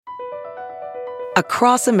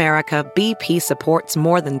Across America, BP supports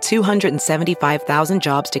more than 275,000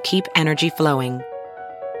 jobs to keep energy flowing.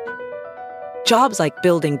 Jobs like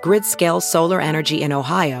building grid-scale solar energy in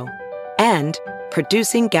Ohio and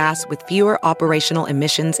producing gas with fewer operational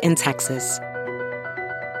emissions in Texas.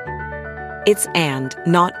 It's and,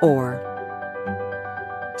 not or.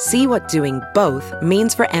 See what doing both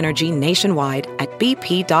means for energy nationwide at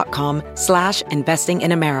bp.com/investing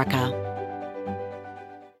in America.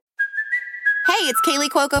 Hey, it's Kaylee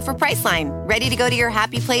Cuoco for Priceline. Ready to go to your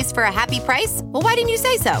happy place for a happy price? Well, why didn't you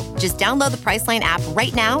say so? Just download the Priceline app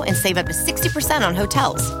right now and save up to 60% on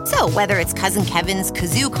hotels. So whether it's Cousin Kevin's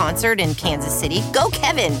Kazoo Concert in Kansas City, go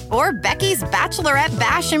Kevin, or Becky's Bachelorette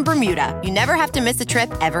Bash in Bermuda, you never have to miss a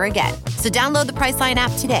trip ever again. So download the Priceline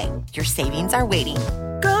app today. Your savings are waiting.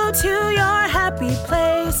 Go to your happy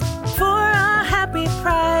place for a happy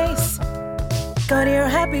price. Go to your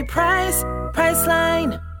happy price,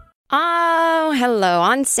 Priceline. Oh, hello.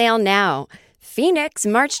 On sale now. Phoenix,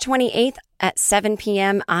 March 28th at 7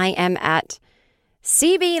 p.m. I am at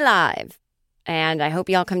CB Live. And I hope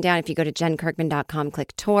y'all come down. If you go to jenkirkman.com,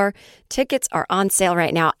 click tour. Tickets are on sale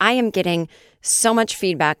right now. I am getting so much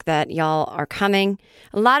feedback that y'all are coming.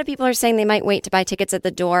 A lot of people are saying they might wait to buy tickets at the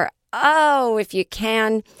door. Oh, if you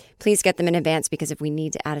can, please get them in advance, because if we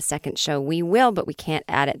need to add a second show, we will, but we can't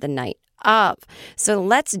add it the night of. So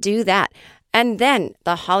let's do that. And then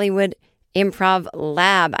the Hollywood Improv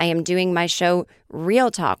Lab. I am doing my show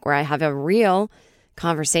Real Talk, where I have a real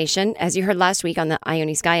conversation, as you heard last week on the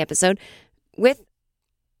Ione Sky episode, with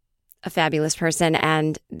a fabulous person.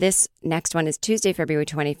 And this next one is Tuesday, February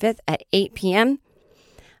 25th at 8 p.m.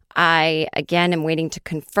 I, again, am waiting to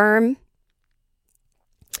confirm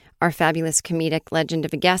our fabulous comedic legend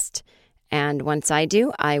of a guest. And once I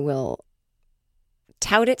do, I will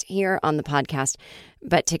tout it here on the podcast.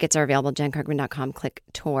 But tickets are available, jenkirkman.com, click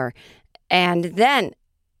tour. And then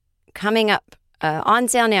coming up on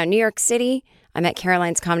sale now, New York City. I'm at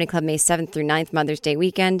Caroline's Comedy Club May 7th through 9th, Mother's Day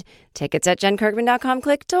weekend. Tickets at jenkirkman.com,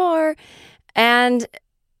 click tour. And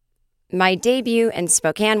my debut in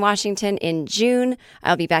Spokane, Washington in June.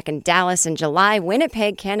 I'll be back in Dallas in July,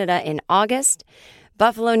 Winnipeg, Canada in August,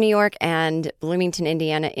 Buffalo, New York, and Bloomington,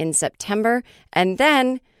 Indiana in September. And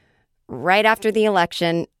then right after the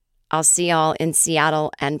election, I'll see y'all in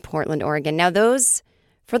Seattle and Portland, Oregon. Now, those,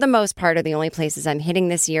 for the most part, are the only places I'm hitting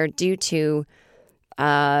this year due to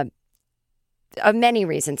many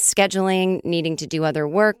reasons. Scheduling, needing to do other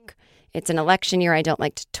work. It's an election year. I don't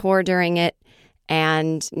like to tour during it.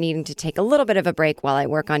 And needing to take a little bit of a break while I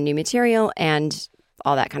work on new material and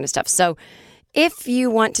all that kind of stuff. So if you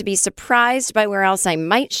want to be surprised by where else I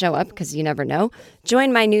might show up, because you never know,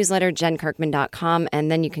 join my newsletter, jenkirkman.com, and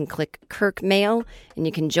then you can click Kirk Mail and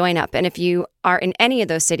you can join up. And if you are in any of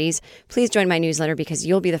those cities, please join my newsletter, because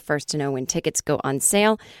you'll be the first to know when tickets go on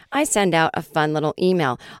sale. I send out a fun little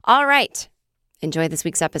email. All right. Enjoy this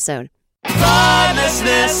week's episode.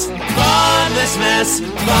 Funlessness, funlessness,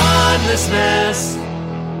 funlessness.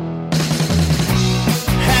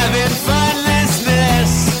 Having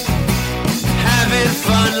funlessness. Having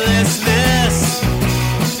funlessness.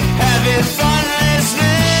 Having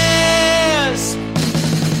funlessness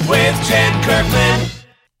with Jen Kirkman.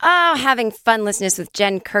 Oh, having funlessness with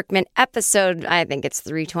Jen Kirkman, episode, I think it's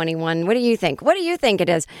 321. What do you think? What do you think it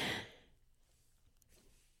is?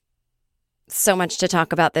 So much to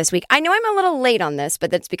talk about this week. I know I'm a little late on this,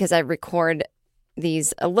 but that's because I record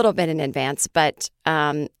these a little bit in advance. But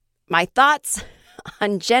my thoughts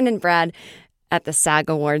on Jen and Brad at the SAG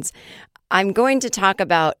Awards. I'm going to talk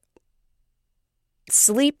about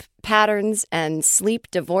sleep patterns and sleep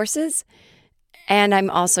divorces. And I'm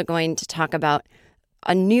also going to talk about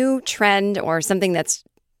a new trend, or something that's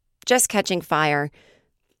just catching fire.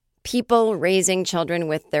 People raising children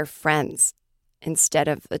with their friends instead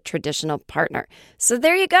of a traditional partner. So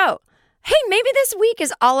there you go. Hey, maybe this week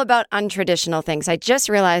is all about untraditional things. I just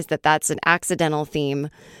realized that that's an accidental theme.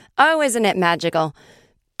 Oh, isn't it magical?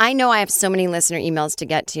 I know I have so many listener emails to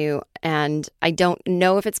get to, and I don't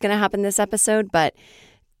know if it's going to happen this episode, but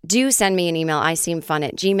do send me an email,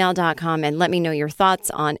 iseemfun@gmail.com, and let me know your thoughts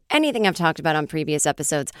on anything I've talked about on previous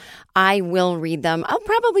episodes. I will read them. I'll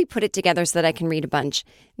probably put it together so that I can read a bunch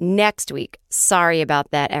next week. Sorry about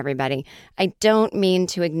that, everybody. I don't mean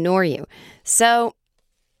to ignore you. So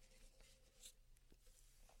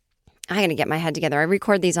I'm going to get my head together. I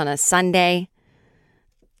record these on a Sunday.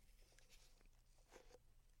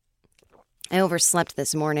 I overslept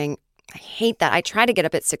this morning. I hate that. I try to get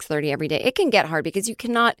up at 6:30 every day. It can get hard because you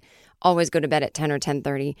cannot always go to bed at 10 or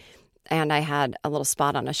 10:30. And I had a little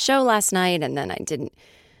spot on a show last night, and then I didn't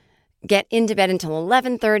get into bed until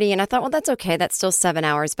 11:30. And I thought, well, that's okay. That's still 7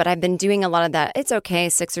 hours. But I've been doing a lot of that. It's okay,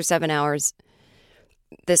 6 or 7 hours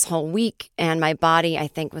this whole week. And my body, I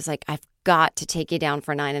think, was like, I've got to take you down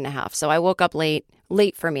for 9.5. So I woke up late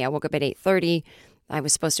for me. I woke up at 8:30. I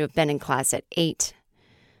was supposed to have been in class at 8.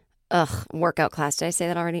 Workout class. Did I say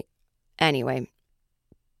that already? Anyway.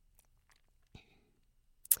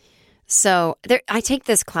 So I take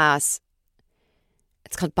this class.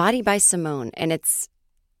 It's called Body by Simone. And it's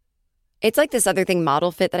like this other thing,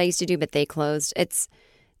 Model Fit, that I used to do, but they closed. It's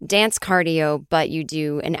dance cardio, but you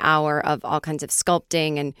do an hour of all kinds of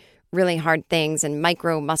sculpting and really hard things and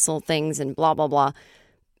micro muscle things and blah, blah, blah.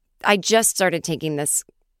 I just started taking this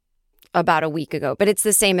about a week ago, but it's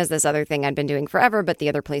the same as this other thing I'd been doing forever, but the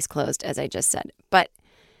other place closed, as I just said. But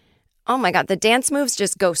oh my God, the dance moves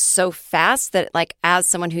just go so fast that, like, as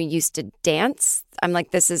someone who used to dance, I'm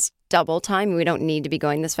like, this is double time. We don't need to be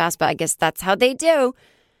going this fast, but I guess that's how they do.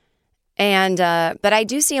 And, but I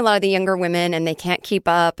do see a lot of the younger women, and they can't keep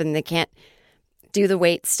up and they can't do the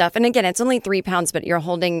weight stuff. And again, it's only 3 pounds, but you're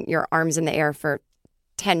holding your arms in the air for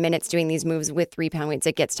 10 minutes doing these moves with 3-pound weights.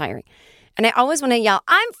 It gets tiring. And I always want to yell,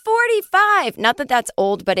 I'm 45. Not that that's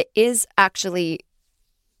old, but it is actually,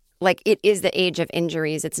 like, it is the age of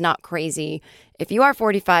injuries. It's not crazy if you are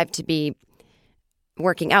 45 to be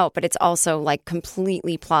working out, but it's also, like,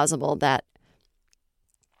 completely plausible that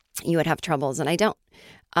you would have troubles, and I don't.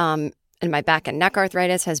 And my back and neck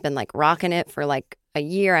arthritis has been, like, rocking it for, like, a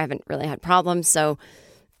year. I haven't really had problems. So,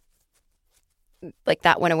 like,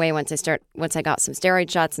 that went away once I got some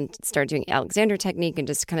steroid shots and started doing Alexander technique and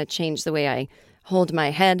just kind of changed the way I hold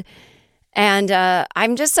my head. And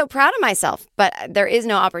I'm just so proud of myself. But there is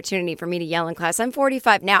no opportunity for me to yell in class. I'm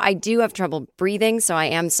 45 now. I do have trouble breathing, so I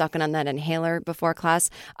am sucking on that inhaler before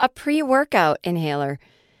class, a pre-workout inhaler.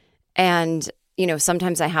 And, you know,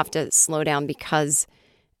 sometimes I have to slow down because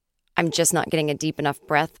I'm just not getting a deep enough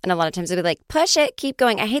breath. And a lot of times it'll be like, push it, keep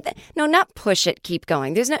going. I hate that. No, not push it, keep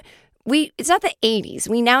going. It's not the 80s.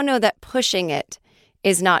 We now know that pushing it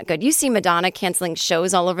is not good. You see Madonna canceling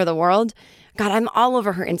shows all over the world. God, I'm all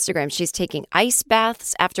over her Instagram. She's taking ice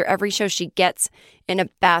baths after every show. She gets in a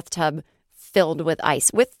bathtub filled with ice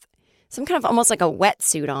with some kind of almost like a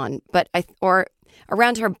wetsuit on, or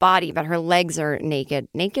around her body, but her legs are naked.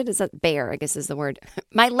 Naked? Is that bare? I guess is the word.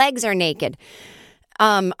 My legs are naked.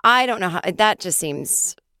 I don't know how, that just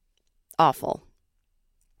seems awful.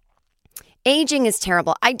 Aging is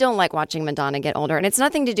terrible. I don't like watching Madonna get older, and it's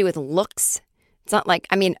nothing to do with looks. It's not like,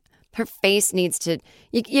 I mean, her face needs to,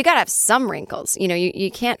 you got to have some wrinkles. You know, you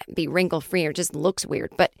can't be wrinkle free or just looks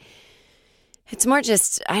weird, but it's more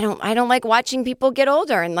just, I don't like watching people get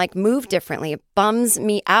older and, like, move differently. It bums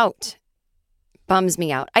me out.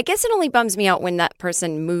 I guess it only bums me out when that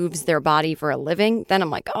person moves their body for a living. Then I'm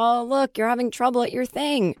like, oh, look, you're having trouble at your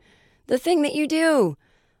thing, the thing that you do.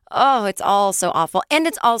 Oh, it's all so awful. And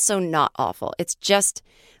it's also not awful. It's just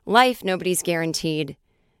life. Nobody's guaranteed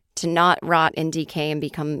to not rot and decay and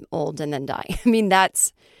become old and then die. I mean,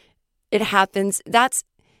 it happens.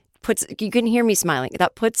 You can hear me smiling.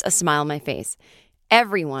 That puts a smile on my face.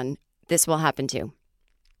 Everyone, this will happen to.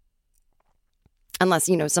 Unless,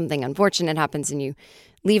 you know, something unfortunate happens and you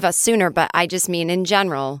leave us sooner. But I just mean in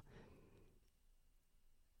general,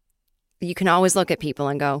 you can always look at people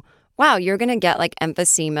and go, wow, you're going to get like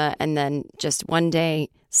emphysema and then just one day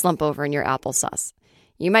slump over in your applesauce.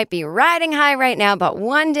 You might be riding high right now, but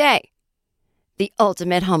one day, the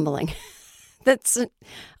ultimate humbling.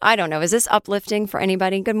 I don't know. Is this uplifting for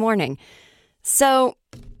anybody? Good morning. So,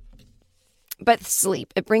 but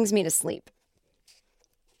sleep. It brings me to sleep.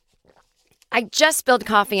 I just spilled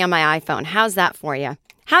coffee on my iPhone. How's that for you?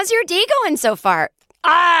 How's your day going so far?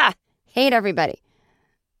 Hate everybody.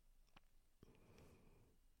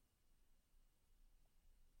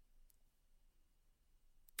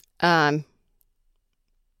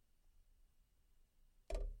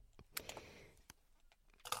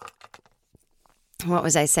 What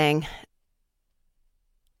was I saying?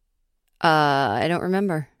 I don't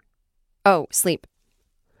remember. Oh, sleep.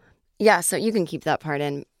 Yeah, so you can keep that part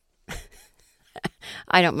in.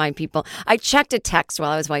 I don't mind people. I checked a text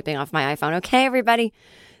while I was wiping off my iPhone. Okay, everybody.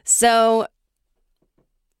 So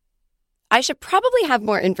I should probably have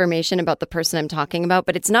more information about the person I'm talking about,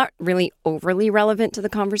 but it's not really overly relevant to the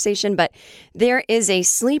conversation. But there is a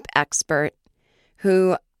sleep expert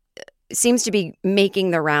who seems to be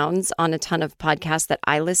making the rounds on a ton of podcasts that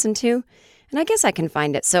I listen to. And I guess I can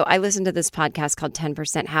find it. So I listened to this podcast called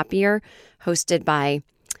 10% Happier, hosted by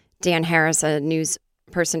Dan Harris, a news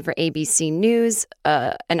person for ABC News.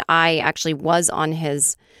 And I actually was on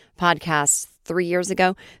his podcast 3 years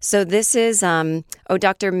ago. So this is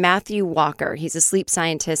Dr. Matthew Walker. He's a sleep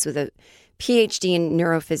scientist with a PhD in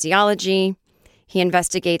neurophysiology. He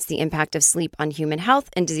investigates the impact of sleep on human health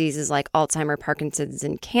and diseases like Alzheimer's, Parkinson's,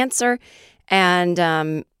 and cancer. And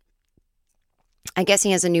I guess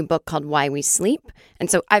he has a new book called Why We Sleep. And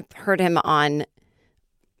so I've heard him on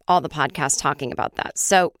all the podcasts talking about that.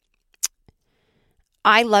 So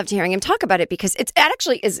I loved hearing him talk about it because it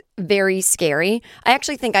actually is very scary. I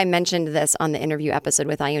actually think I mentioned this on the interview episode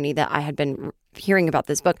with Ione that I had been hearing about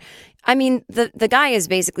this book. I mean, the guy is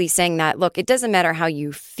basically saying that, look, it doesn't matter how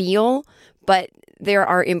you feel, but there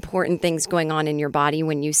are important things going on in your body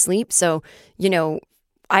when you sleep. So,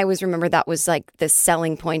 I always remember that was like the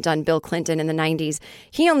selling point on Bill Clinton in the 90s.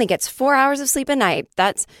 He only gets 4 hours of sleep a night.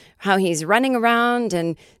 That's how he's running around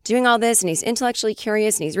and doing all this. And he's intellectually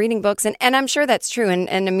curious and he's reading books. And I'm sure that's true. And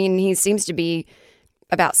I mean, he seems to be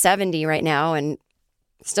about 70 right now and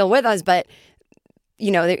still with us. But,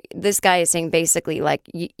 this guy is saying basically like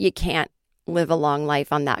you can't live a long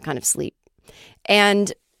life on that kind of sleep.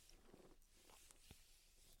 And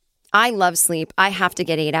I love sleep. I have to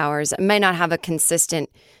get 8 hours. I might not have a consistent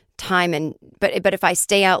time, but if I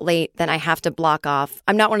stay out late, then I have to block off.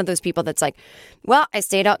 I'm not one of those people that's like, well, I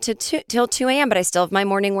stayed out till 2 a.m., but I still have my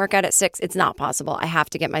morning workout at 6. It's not possible. I have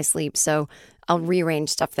to get my sleep, so I'll rearrange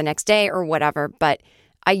stuff the next day or whatever. But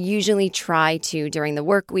I usually try to, during the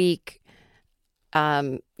work week,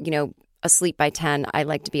 asleep by 10. I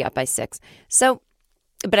like to be up by 6. So,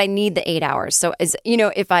 but I need the 8 hours. So,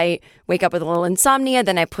 if I wake up with a little insomnia,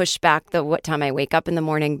 then I push back what time I wake up in the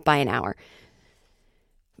morning by an hour.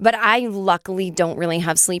 But I luckily don't really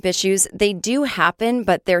have sleep issues. They do happen,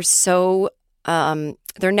 but they're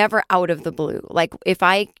they're never out of the blue. Like if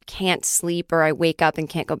I can't sleep or I wake up and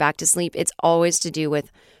can't go back to sleep, it's always to do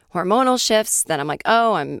with hormonal shifts that I'm like,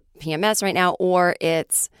 oh, I'm PMS right now. Or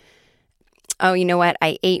it's, oh, you know what?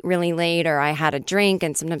 I ate really late or I had a drink.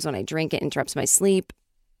 And sometimes when I drink, it interrupts my sleep.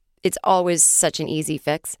 It's always such an easy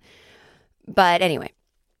fix. But anyway,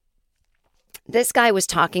 this guy was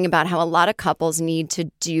talking about how a lot of couples need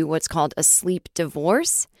to do what's called a sleep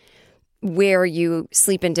divorce, where you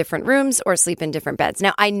sleep in different rooms or sleep in different beds.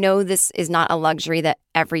 Now, I know this is not a luxury that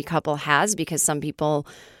every couple has because some people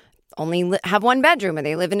only have one bedroom or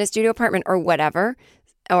they live in a studio apartment or whatever,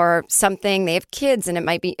 or something. They have kids and it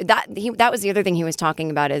might be that. That was the other thing he was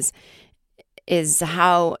talking about is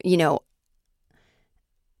how,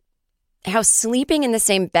 how sleeping in the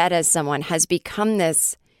same bed as someone has become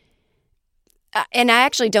this, and I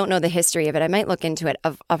actually don't know the history of it. I might look into it,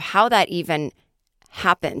 of how that even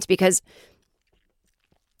happened. Because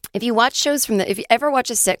if you watch shows if you ever watch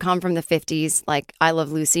a sitcom from the 50s, like I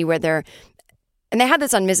Love Lucy, and they had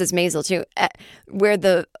this on Mrs. Maisel too, where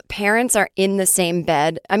the parents are in the same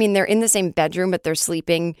bed. I mean, they're in the same bedroom, but they're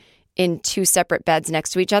sleeping in 2 separate beds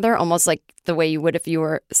next to each other, almost like the way you would if you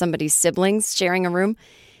were somebody's siblings sharing a room.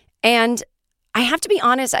 And I have to be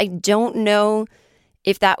honest, I don't know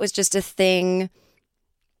if that was just a thing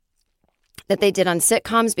that they did on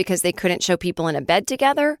sitcoms because they couldn't show people in a bed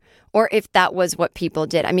together, or if that was what people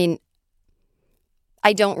did. I mean,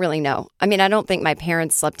 I don't really know. I mean, I don't think my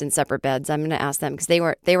parents slept in separate beds. I'm going to ask them because they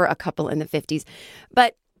were a couple in the 50s.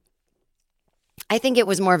 But I think it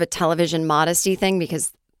was more of a television modesty thing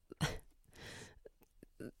because,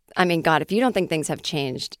 I mean, God, if you don't think things have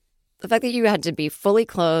changed, the fact that you had to be fully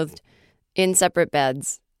clothed in separate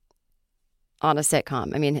beds on a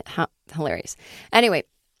sitcom, I mean, how hilarious. Anyway,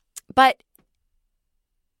 but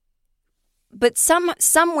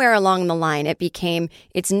somewhere along the line, it became,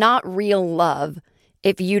 it's not real love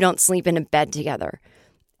if you don't sleep in a bed together.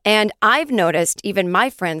 And I've noticed even my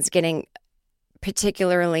friends getting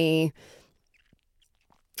particularly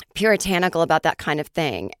puritanical about that kind of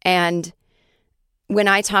thing. And when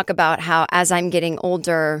I talk about how as I'm getting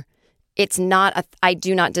older, it's not, I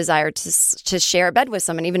do not desire to share a bed with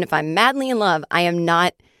someone. Even if I'm madly in love, I am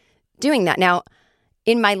not doing that. Now,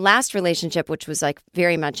 in my last relationship, which was like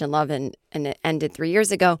very much in love and it ended 3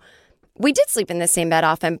 years ago, we did sleep in the same bed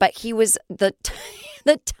often, but he was the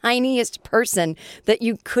tiniest person that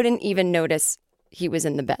you couldn't even notice he was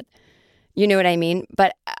in the bed. You know what I mean?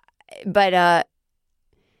 But a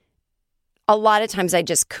lot of times I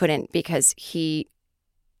just couldn't because he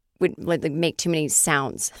would make too many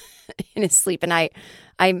sounds in his sleep. And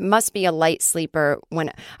I must be a light sleeper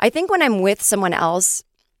when I'm with someone else,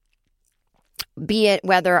 be it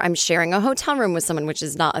whether I'm sharing a hotel room with someone, which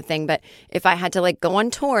is not a thing, but if I had to like go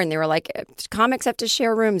on tour and they were like, comics have to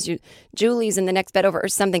share rooms, Julie's in the next bed over or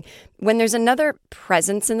something. When there's another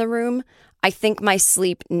presence in the room, I think my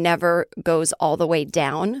sleep never goes all the way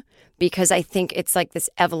down because I think it's like this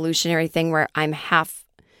evolutionary thing where I'm half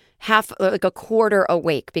half, like a quarter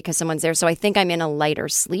awake because someone's there. So I think I'm in a lighter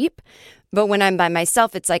sleep. But when I'm by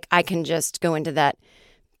myself, it's like I can just go into that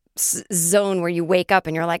zone where you wake up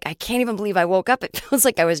and you're like, I can't even believe I woke up. It feels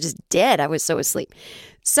like I was just dead. I was so asleep.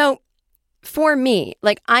 So for me,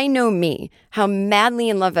 like, I know me, how madly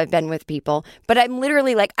in love I've been with people, but I'm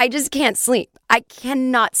literally like, I just can't sleep. I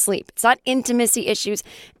cannot sleep. It's not intimacy issues.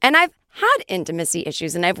 And I've had intimacy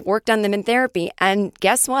issues and I've worked on them in therapy. And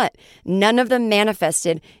guess what? None of them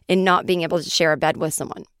manifested in not being able to share a bed with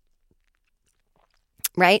someone.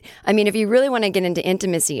 Right? I mean, if you really want to get into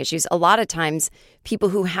intimacy issues, a lot of times people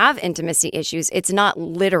who have intimacy issues, it's not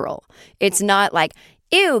literal. It's not like,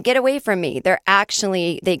 ew, get away from me.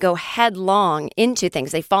 They go headlong into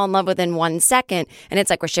things. They fall in love within 1 second. And it's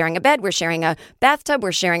like, we're sharing a bed, we're sharing a bathtub,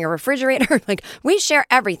 we're sharing a refrigerator. Like, we share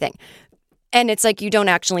everything. And it's like you don't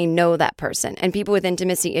actually know that person. And people with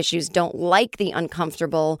intimacy issues don't like the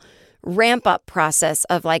uncomfortable ramp up process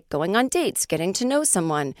of like going on dates, getting to know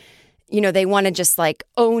someone. You know, they want to just like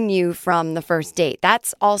own you from the first date.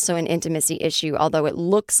 That's also an intimacy issue, although it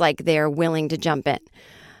looks like they're willing to jump in.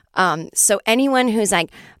 So anyone who's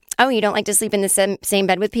like, oh, you don't like to sleep in the same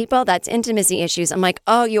bed with people? That's intimacy issues. I'm like,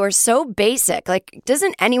 oh, you are so basic. Like,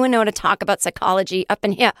 doesn't anyone know how to talk about psychology up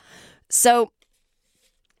in here? So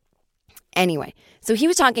anyway, so he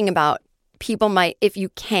was talking about people might, if you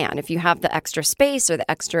have the extra space or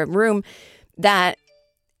the extra room, that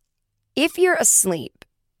if you're asleep,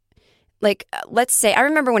 like, let's say, I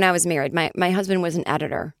remember when I was married, my husband was an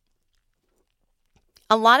editor.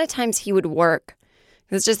 A lot of times he would work,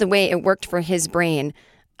 it's just the way it worked for his brain,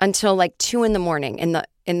 until like 2 a.m.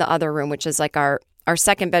 in the other room, which is like our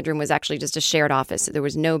second bedroom was actually just a shared office. There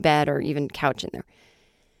was no bed or even couch in there.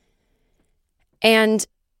 And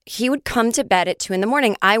he would come to bed at 2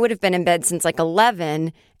 a.m. I would have been in bed since like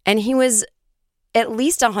 11, and he was at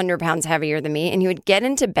least 100 pounds heavier than me, and he would get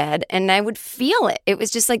into bed and I would feel it. It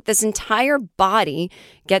was just like this entire body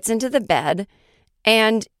gets into the bed,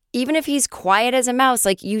 and even if he's quiet as a mouse,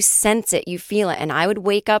 like you sense it, you feel it. And I would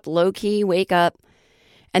wake up, low-key, wake up,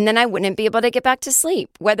 and then I wouldn't be able to get back to sleep.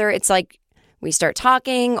 Whether it's like we start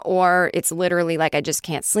talking or it's literally like I just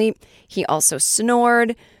can't sleep. He also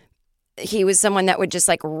snored. He was someone that would just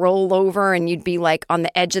like roll over and you'd be like on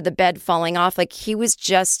the edge of the bed falling off. Like he was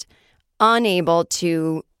just unable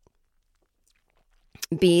to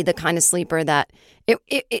be the kind of sleeper that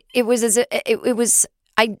it was.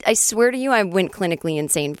 I swear to you, I went clinically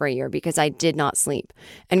insane for a year because I did not sleep,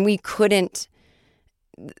 and we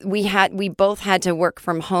both had to work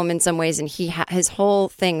from home in some ways, and his whole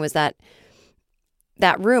thing was that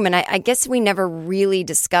room. And I guess we never really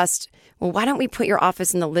discussed, well, why don't we put your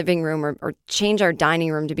office in the living room or change our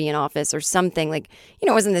dining room to be an office or something? Like,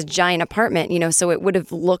 it wasn't this giant apartment, so it would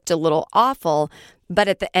have looked a little awful. But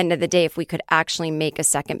at the end of the day, if we could actually make a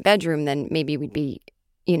second bedroom, then maybe we'd be,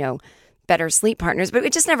 better sleep partners. But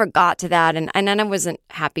it just never got to that. And I wasn't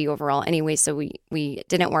happy overall anyway, so we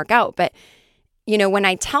didn't work out. But, when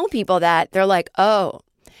I tell people that, they're like, oh,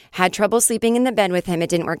 had trouble sleeping in the bed with him. It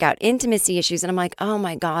didn't work out. Intimacy issues. And I'm like, oh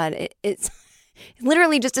my God, it's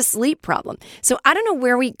literally just a sleep problem. So I don't know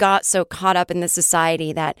where we got so caught up in the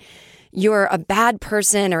society that you're a bad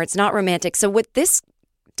person or it's not romantic. So what this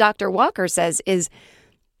Dr. Walker says is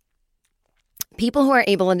people who are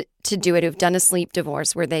able to do it, who've done a sleep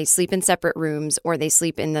divorce where they sleep in separate rooms or they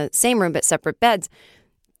sleep in the same room but separate beds,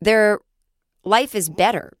 their life is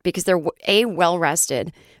better because they're A,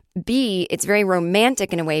 well-rested, B, it's very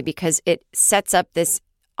romantic in a way because it sets up this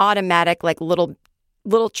automatic like little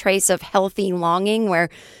trace of healthy longing where,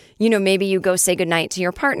 maybe you go say goodnight to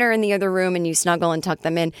your partner in the other room and you snuggle and tuck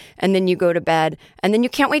them in, and then you go to bed and then you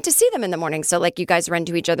can't wait to see them in the morning. So like you guys run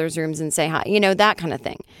to each other's rooms and say hi, that kind of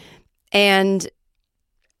thing. And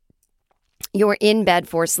you're in bed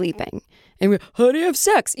for sleeping. And how do you have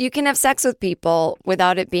sex? You can have sex with people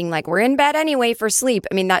without it being like, we're in bed anyway for sleep.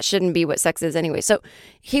 I mean, that shouldn't be what sex is anyway. So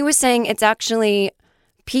he was saying it's actually,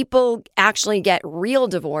 people actually get real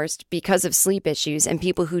divorced because of sleep issues. And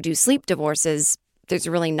people who do sleep divorces, there's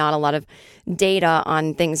really not a lot of data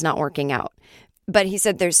on things not working out. But he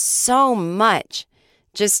said there's so much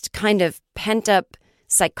just kind of pent up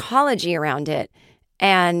psychology around it.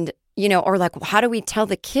 And, or like, how do we tell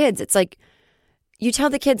the kids? It's like, you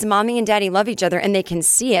tell the kids mommy and daddy love each other and they can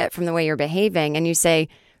see it from the way you're behaving. And you say,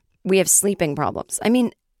 we have sleeping problems. I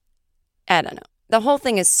mean, I don't know. The whole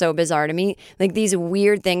thing is so bizarre to me. Like these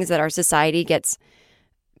weird things that our society gets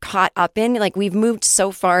caught up in. Like we've moved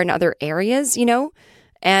so far in other areas,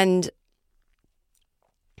 and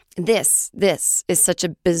this is such a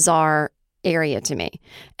bizarre area to me.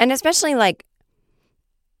 And especially like,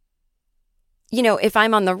 if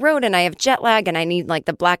I'm on the road and I have jet lag and I need like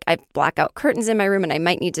I have blackout curtains in my room and I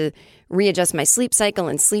might need to readjust my sleep cycle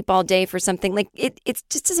and sleep all day for something, like it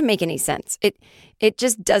just doesn't make any sense. It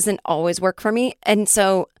just doesn't always work for me. And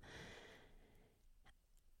so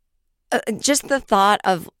just the thought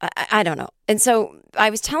of, I don't know. And so I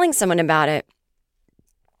was telling someone about it,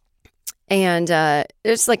 and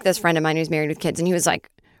it's like this friend of mine who's married with kids, and he was like,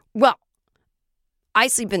 well, I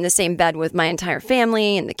sleep in the same bed with my entire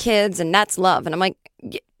family and the kids, and that's love. And I'm like,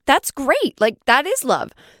 that's great. Like, that is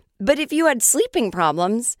love. But if you had sleeping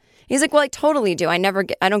problems, he's like, well, I totally do. I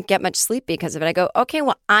don't get much sleep because of it. I go, okay,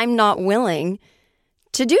 well, I'm not willing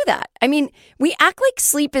to do that. I mean, we act like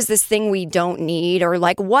sleep is this thing we don't need or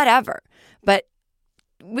like whatever. But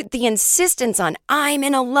with the insistence on I'm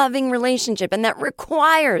in a loving relationship and that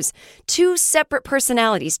requires two separate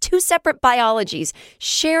personalities, two separate biologies,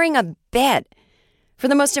 sharing a bed for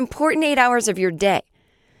the most important 8 hours of your day.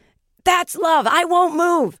 That's love. I won't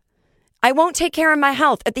move. I won't take care of my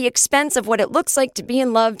health at the expense of what it looks like to be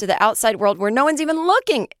in love to the outside world where no one's even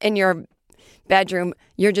looking in your bedroom.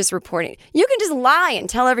 You're just reporting. You can just lie and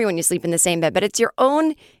tell everyone you sleep in the same bed, but it's your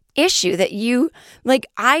own issue that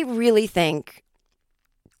I really think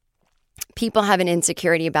people have an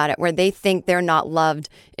insecurity about it where they think they're not loved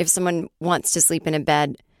if someone wants to sleep in a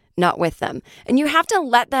bed not with them. And you have to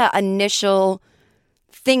let the initial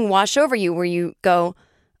thing wash over you where you go,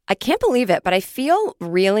 I can't believe it, but I feel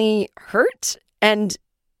really hurt and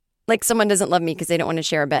like someone doesn't love me because they don't want to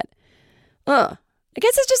share a bed. I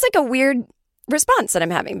guess it's just like a weird response that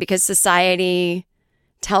I'm having because society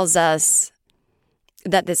tells us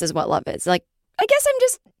that this is what love is. Like, I guess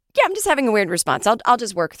I'm just having a weird response. I'll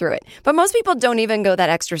just work through it. But most people don't even go that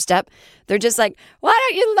extra step. They're just like, why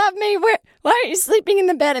don't you love me? Why aren't you sleeping in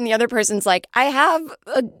the bed? And the other person's like, I have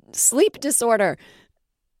a sleep disorder.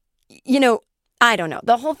 I don't know.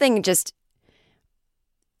 The whole thing just,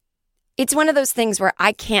 it's one of those things where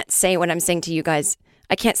I can't say what I'm saying to you guys.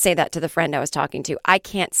 I can't say that to the friend I was talking to. I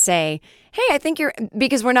can't say, hey, I think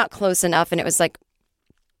because we're not close enough. And it was like,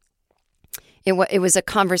 it was a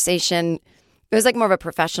conversation. It was like more of a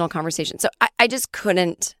professional conversation. So I just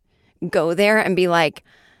couldn't go there and be like,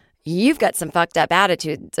 you've got some fucked up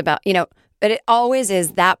attitudes about, but it always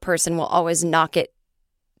is that person will always knock it.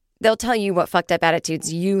 They'll tell you what fucked up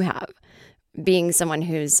attitudes you have being someone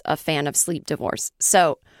who's a fan of sleep divorce.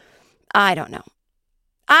 So I don't know.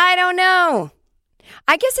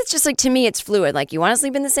 I guess it's just like, to me, it's fluid. Like, you want to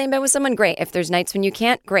sleep in the same bed with someone? Great. If there's nights when you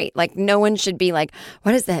can't, great. Like, no one should be like,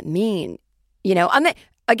 what does that mean?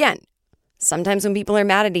 Again, sometimes when people are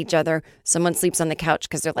mad at each other, someone sleeps on the couch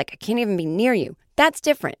because they're like, I can't even be near you. That's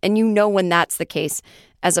different. And when that's the case,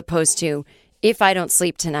 as opposed to, if I don't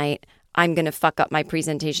sleep tonight, I'm going to fuck up my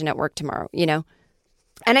presentation at work tomorrow,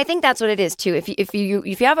 And I think that's what it is too. If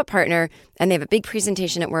you have a partner and they have a big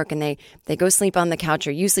presentation at work and they go sleep on the couch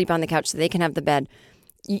or you sleep on the couch so they can have the bed,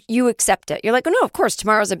 you accept it. You're like, oh no, of course,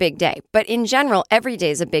 tomorrow's a big day. But in general, every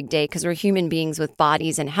day is a big day because we're human beings with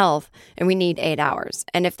bodies and health and we need 8 hours.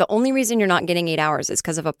 And if the only reason you're not getting 8 hours is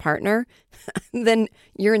because of a partner, then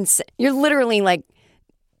you're insane. You're literally like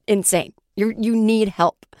insane. You need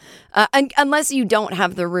help. Unless you don't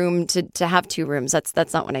have the room to have two rooms.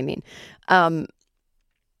 That's not what I mean. But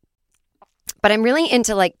I'm really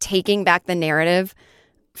into like taking back the narrative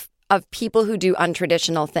of people who do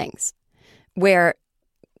untraditional things where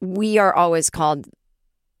we are always called,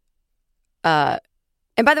 and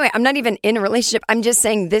by the way, I'm not even in a relationship. I'm just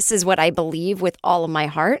saying this is what I believe with all of my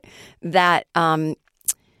heart that, and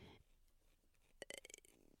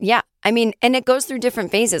it goes through different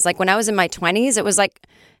phases. Like when I was in my 20s, it was like,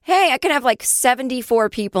 hey, I could have like 74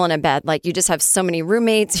 people in a bed. Like you just have so many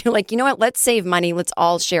roommates. You're like, you know what? Let's save money. Let's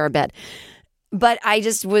all share a bed. But I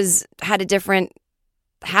just had a different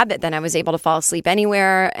habit than I was able to fall asleep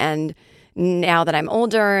anywhere. And now that I'm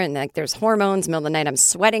older and like there's hormones, middle of the night, I'm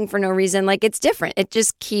sweating for no reason. Like it's different. It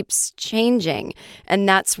just keeps changing. And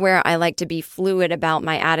that's where I like to be fluid about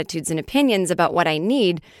my attitudes and opinions about what I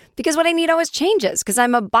need, because what I need always changes because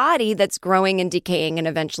I'm a body that's growing and decaying and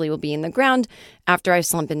eventually will be in the ground after I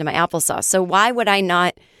slump into my applesauce. So why would I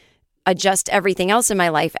not adjust everything else in my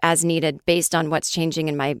life as needed based on what's changing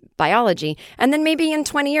in my biology? And then maybe in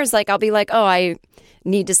 20 years, like I'll be like, oh, I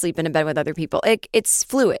need to sleep in a bed with other people. It's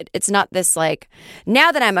fluid. It's not this like,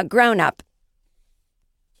 now that I'm a grown up.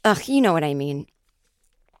 You know what I mean.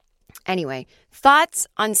 Anyway, thoughts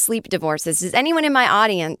on sleep divorces. Is anyone in my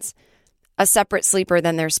audience a separate sleeper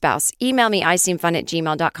than their spouse? Email me,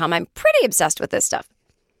 iseemfun@gmail.com. I'm pretty obsessed with this stuff.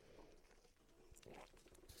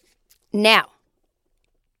 Now,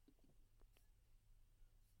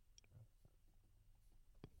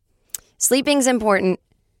 sleeping's important.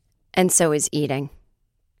 And so is eating.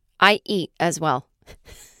 I eat as well.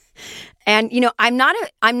 And, I'm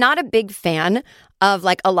not a big fan of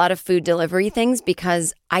like a lot of food delivery things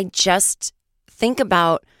because I just think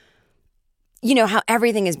about, how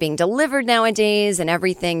everything is being delivered nowadays and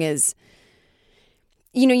everything is,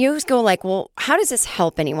 you always go like, well, how does this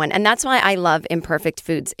help anyone? And that's why I love Imperfect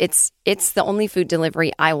Foods. It's the only food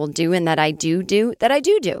delivery I will do and that I do.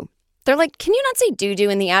 They're like, can you not say do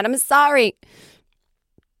in the ad? I'm sorry.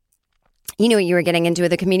 You knew what you were getting into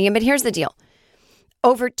with a comedian, but here's the deal.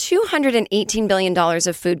 Over $218 billion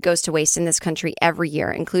of food goes to waste in this country every year,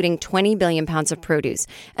 including 20 billion pounds of produce.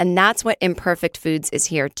 And that's what Imperfect Foods is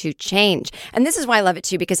here to change. And this is why I love it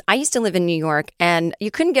too, because I used to live in New York and you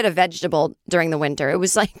couldn't get a vegetable during the winter. It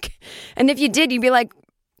was like, and if you did, you'd be like,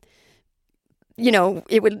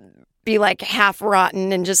 it would be like half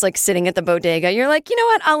rotten and just like sitting at the bodega. You're like, you know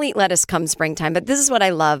what? I'll eat lettuce come springtime. But this is what I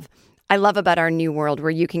love. I love about our new world where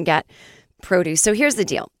you can get produce. So here's the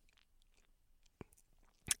deal.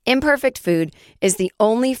 Imperfect Food is the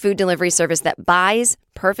only food delivery service that buys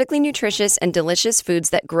perfectly nutritious and delicious foods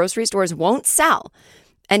that grocery stores won't sell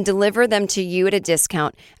and deliver them to you at a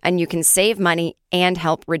discount, and you can save money and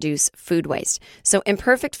help reduce food waste. So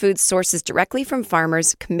Imperfect Foods sources directly from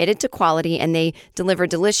farmers committed to quality, and they deliver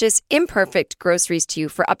delicious, imperfect groceries to you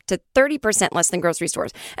for up to 30% less than grocery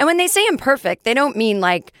stores. And when they say imperfect, they don't mean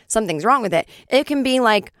like something's wrong with it. It can be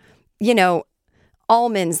like,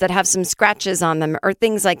 almonds that have some scratches on them or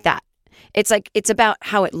things like that. It's about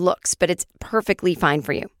how it looks, but it's perfectly fine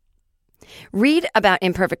for you. Read about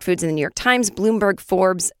Imperfect Foods in the New York Times, Bloomberg,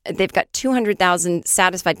 Forbes. They've got 200,000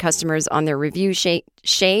 satisfied customers on their review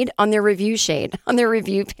on their review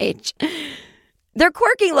page. They're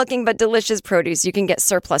quirky looking but delicious produce. You can get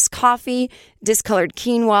surplus coffee, discolored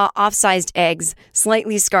quinoa, off-sized eggs,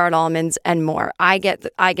 slightly scarred almonds, and more. I get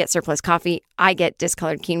surplus coffee. I get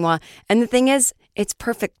discolored quinoa. And the thing is, it's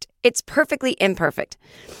perfect. It's perfectly imperfect.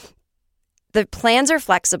 The plans are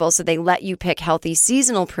flexible, so they let you pick healthy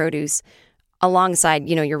seasonal produce alongside,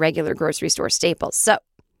 your regular grocery store staples. So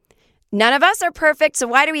none of us are perfect, so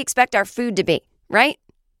why do we expect our food to be, right?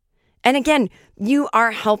 And again, you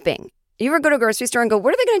are helping. You ever go to a grocery store and go,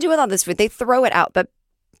 what are they going to do with all this food? They throw it out. But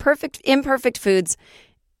Imperfect Foods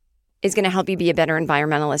is going to help you be a better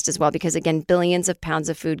environmentalist as well, because again, billions of pounds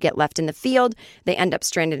of food get left in the field. They end up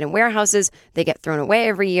stranded in warehouses. They get thrown away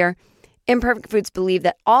every year. Imperfect Foods believe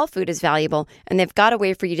that all food is valuable, and they've got a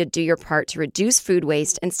way for you to do your part to reduce food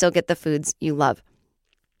waste and still get the foods you love.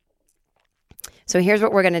 So here's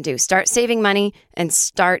what we're going to do. Start saving money and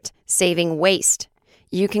start saving waste.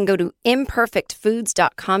 You can go to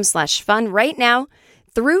imperfectfoods.com/fun right now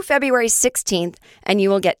through February 16th, and you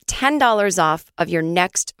will get $10 off of your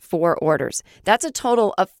next 4 orders. That's a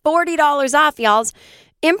total of $40 off, y'alls.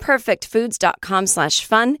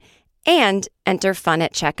 Imperfectfoods.com/fun and enter fun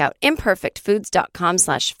at checkout.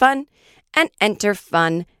 Imperfectfoods.com/fun and enter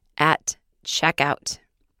fun at checkout.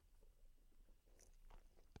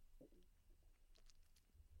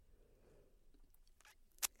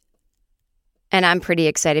 And I'm pretty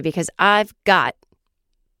excited because I've got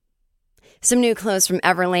some new clothes from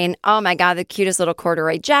Everlane. Oh my God, the cutest little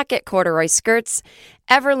corduroy jacket, corduroy skirts.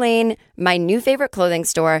 Everlane, my new favorite clothing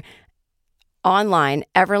store online,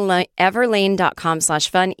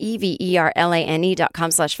 everlane.com/fun,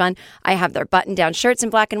 EVERLANE.com/fun. I have their button-down shirts in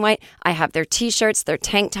black and white. I have their t-shirts, their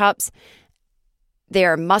tank tops,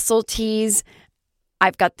 their muscle tees.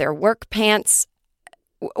 I've got their work pants,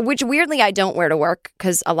 which weirdly I don't wear to work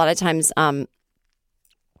because a lot of times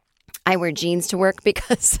I wear jeans to work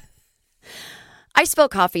because I spill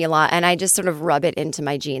coffee a lot and I just sort of rub it into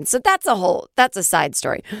my jeans. So that's a side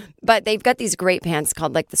story. But they've got these great pants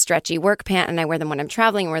called like the stretchy work pant, and I wear them when I'm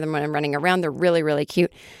traveling, I wear them when I'm running around. They're really, really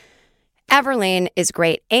cute. Everlane is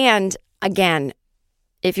great. And again,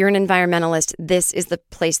 if you're an environmentalist, this is the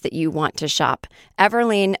place that you want to shop.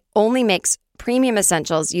 Everlane only makes premium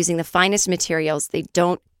essentials using the finest materials. They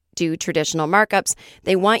don't do traditional markups.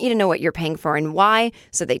 They want you to know what you're paying for and why,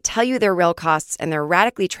 so they tell you their real costs, and they're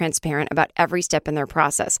radically transparent about every step in their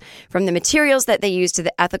process, from the materials that they use to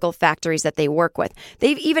the ethical factories that they work with.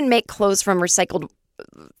 They even make clothes from recyclable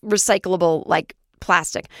like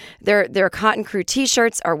plastic. Their Cotton Crew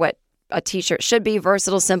t-shirts are what a t-shirt should be: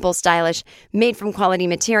 versatile, simple, stylish, made from quality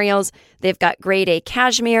materials. They've got grade A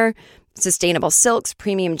cashmere, sustainable silks,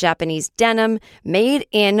 premium Japanese denim, made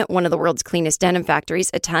in one of the world's cleanest denim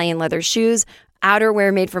factories, Italian leather shoes,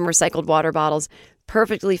 outerwear made from recycled water bottles,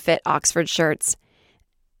 perfectly fit Oxford shirts.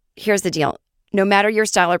 Here's the deal. No matter your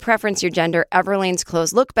style or preference, your gender, Everlane's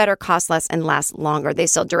clothes look better, cost less, and last longer. They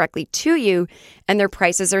sell directly to you, and their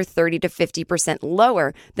prices are 30 to 50%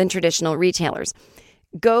 lower than traditional retailers.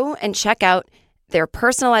 go and check out their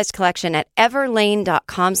personalized collection at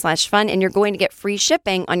everlane.com/fun, and you're going to get free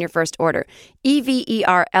shipping on your first order.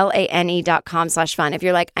 everlane.com/fun. If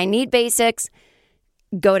you're like, I need basics,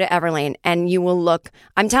 go to Everlane and you will look,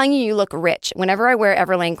 I'm telling you, you look rich. Whenever I wear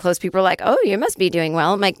Everlane clothes, people are like, oh, you must be doing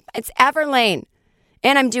well. I'm like, it's Everlane.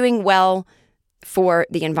 And I'm doing well for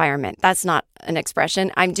the environment. That's not an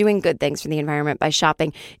expression. I'm doing good things for the environment by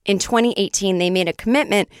shopping. In 2018, they made a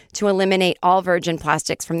commitment to eliminate all virgin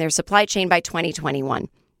plastics from their supply chain by 2021.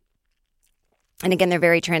 And again, they're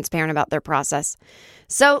very transparent about their process.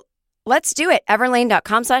 So let's do it.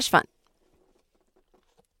 Everlane.com/fun.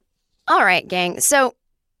 All right, gang. So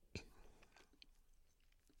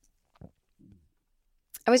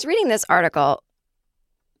I was reading this article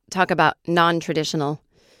talk about non-traditional.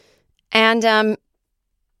 And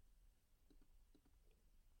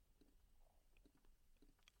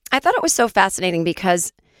I thought it was so fascinating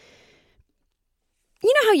because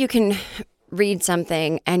you know how you can read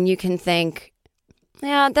something and you can think,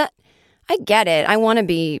 yeah, that I get it. I want to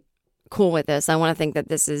be cool with this. I want to think that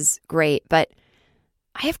this is great, but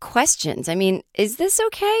I have questions. I mean, is this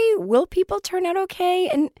okay? Will people turn out okay?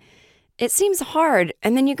 And it seems hard.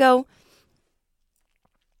 And then you go,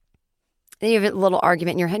 then you have a little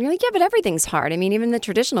argument in your head. And you're like, yeah, but everything's hard. I mean, even the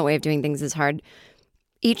traditional way of doing things is hard.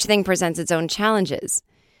 Each thing presents its own challenges.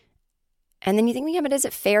 And then you think, yeah, but is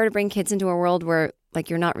it fair to bring kids into a world where like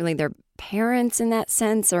you're not really their parents in that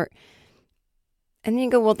sense? And then you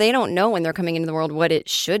go, well, they don't know when they're coming into the world what it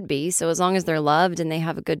should be. So as long as they're loved and they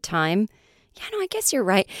have a good time. Yeah, no, I guess you're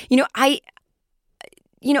right. I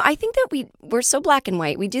think that we're so black and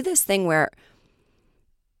white. We do this thing where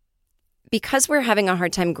because we're having a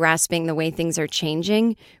hard time grasping the way things are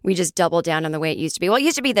changing, we just double down on the way it used to be. Well, it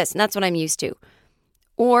used to be this, and that's what I'm used to.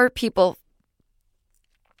 Or people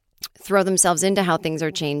throw themselves into how things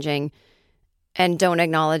are changing and don't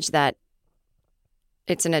acknowledge that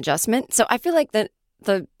it's an adjustment. So I feel like the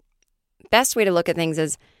best way to look at things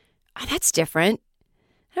is, oh, that's different.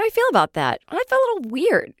 How do I feel about that? Oh, I feel a little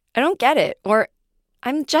weird. I don't get it. Or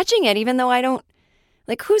I'm judging it even though I don't.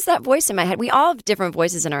 Like, who's that voice in my head? We all have different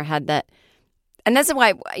voices in our head and that's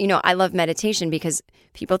why, I love meditation because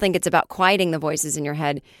people think it's about quieting the voices in your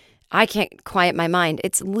head. I can't quiet my mind.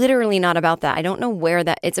 It's literally not about that. I don't know where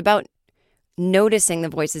it's about noticing the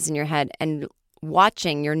voices in your head and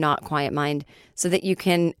watching your not quiet mind so that you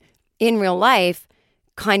can, in real life,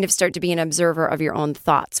 kind of start to be an observer of your own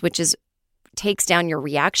thoughts, which takes down your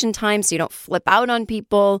reaction time so you don't flip out on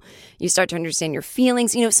people. You start to understand your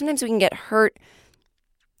feelings. Sometimes we can get hurt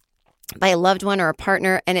by a loved one or a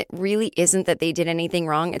partner, and it really isn't that they did anything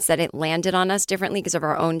wrong. It's that it landed on us differently because of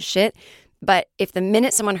our own shit. But if the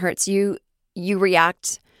minute someone hurts you, you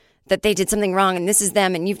react that they did something wrong and this is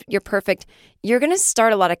them and you're perfect, you're going to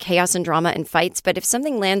start a lot of chaos and drama and fights. But if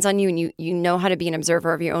something lands on you and you know how to be an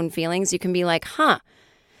observer of your own feelings, you can be like,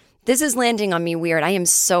 this is landing on me weird. I am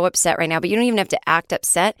so upset right now, but you don't even have to act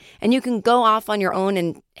upset. And you can go off on your own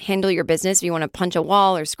and handle your business if you want to punch a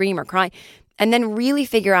wall or scream or cry, and then really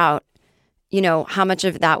figure out, how much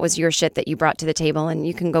of that was your shit that you brought to the table. And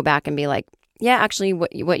you can go back and be like, yeah, actually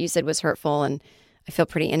what you said was hurtful and I feel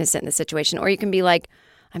pretty innocent in the situation. Or you can be like,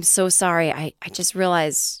 I'm so sorry. I just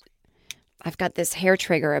realized I've got this hair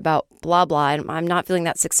trigger about blah, blah, and I'm not feeling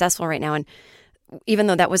that successful right now. And even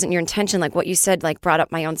though that wasn't your intention, like what you said, like brought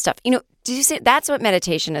up my own stuff. Did you say that's what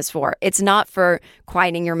meditation is for? It's not for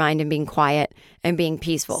quieting your mind and being quiet and being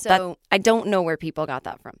peaceful. So I don't know where people got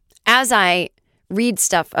that from. As I read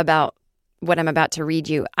stuff about what I'm about to read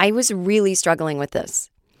you, I was really struggling with this.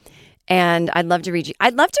 And I'd love to read you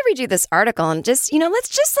this article and just, let's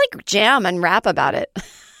just like jam and rap about it.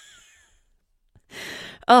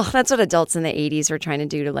 Oh, that's what adults in the 80s were trying to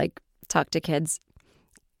do to like talk to kids.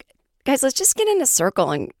 Guys, let's just get in a circle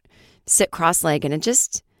and sit cross-legged and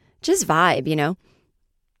just vibe,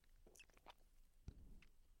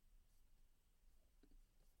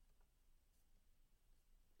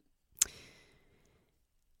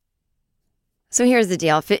 So here's the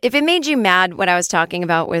deal. If it made you mad what I was talking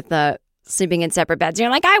about with sleeping in separate beds, you're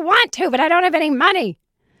like, I want to, but I don't have any money.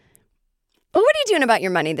 Well, what are you doing about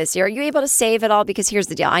your money this year? Are you able to save at all? Because here's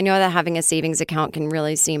the deal. I know that having a savings account can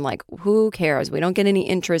really seem like, who cares? We don't get any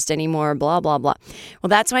interest anymore, blah, blah, blah. Well,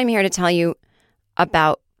 that's why I'm here to tell you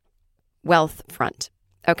about Wealthfront,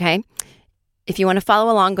 okay? If you want to follow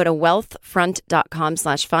along, go to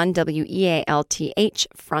wealthfront.com/fun, WEALTH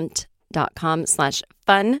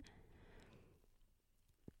front.com/fun.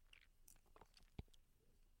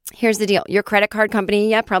 Here's the deal. Your credit card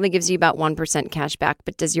company, probably gives you about 1% cash back,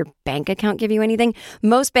 but does your bank account give you anything?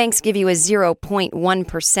 Most banks give you a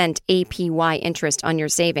 0.1% APY interest on your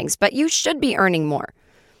savings, but you should be earning more.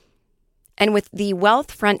 And with the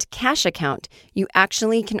Wealthfront cash account, you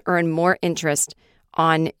actually can earn more interest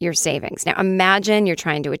on your savings. Now, imagine you're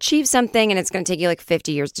trying to achieve something and it's going to take you like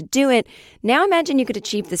 50 years to do it. Now, imagine you could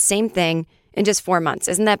achieve the same thing in just 4 months.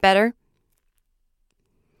 Isn't that better?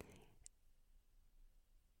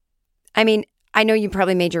 I mean, I know you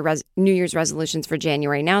probably made your New Year's resolutions for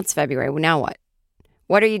January. Now it's February. Well, now what?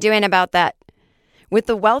 What are you doing about that? With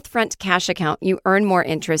the Wealthfront cash account, you earn more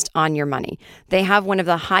interest on your money. They have one of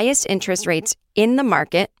the highest interest rates in the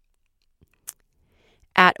market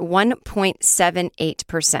at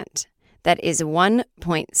 1.78%. That is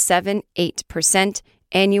 1.78%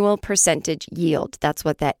 annual percentage yield. That's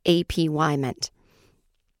what that APY meant.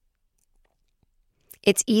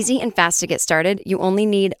 It's easy and fast to get started. You only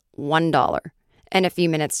need $1 and a few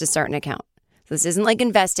minutes to start an account. So this isn't like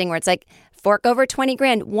investing where it's like fork over 20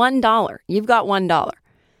 grand, $1. You've got $1.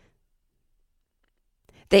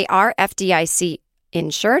 They are FDIC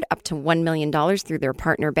insured up to $1 million through their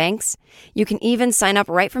partner banks. You can even sign up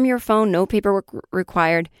right from your phone, no paperwork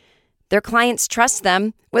required. Their clients trust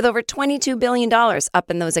them with over $22 billion up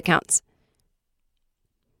in those accounts.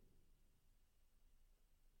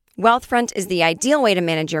 Wealthfront is the ideal way to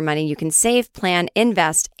manage your money. You can save, plan,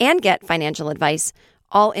 invest, and get financial advice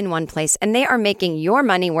all in one place, and they are making your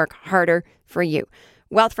money work harder for you.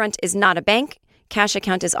 Wealthfront is not a bank. Cash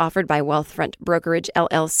account is offered by Wealthfront Brokerage,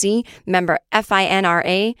 LLC, member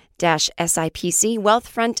FINRA-SIPC.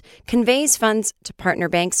 Wealthfront conveys funds to partner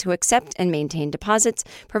banks who accept and maintain deposits,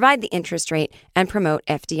 provide the interest rate, and promote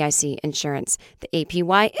FDIC insurance. The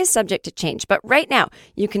APY is subject to change, but right now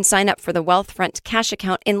you can sign up for the Wealthfront cash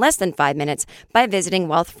account in less than 5 minutes by visiting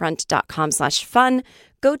wealthfront.com/fun.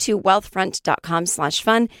 Go to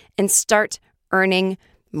wealthfront.com/fun and start earning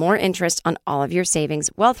more interest on all of your savings.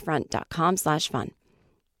 Wealthfront.com/fun.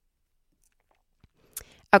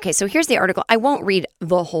 Okay, so here's the article. I won't read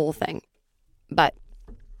the whole thing, but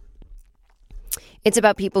it's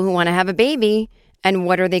about people who want to have a baby and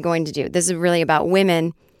what are they going to do. This is really about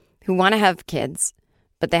women who want to have kids,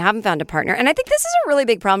 but they haven't found a partner. And I think this is a really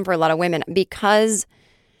big problem for a lot of women because,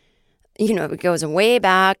 you know, it goes way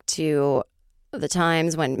back to the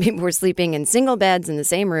times when people were sleeping in single beds in the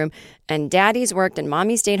same room and daddies worked and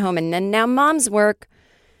mommy stayed home and then now moms work.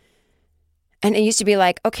 And it used to be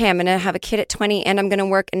like, okay, I'm going to have a kid at 20 and I'm going to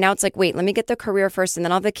work. And now it's like, wait, let me get the career first and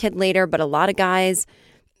then I'll have the kid later. But a lot of guys,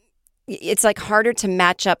 it's like harder to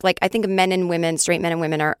match up. Like I think men and women, straight men and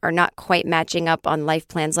women are not quite matching up on life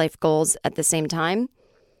plans, life goals at the same time.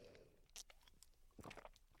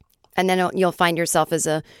 And then you'll find yourself as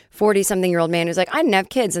a 40-something-year-old man who's like, I didn't have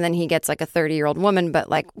kids. And then he gets like a 30-year-old woman. But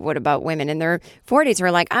like, what about women in their 40s who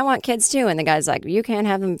are like, I want kids too. And the guy's like, you can't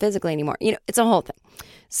have them physically anymore. You know, it's a whole thing.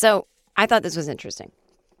 So I thought this was interesting.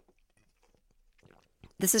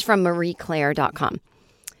 This is from marieclaire.com.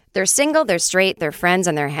 They're single, they're straight, they're friends,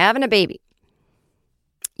 and they're having a baby.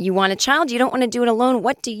 You want a child, you don't want to do it alone.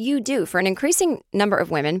 What do you do? For an increasing number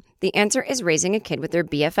of women, the answer is raising a kid with their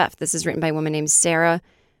BFF. This is written by a woman named Sarah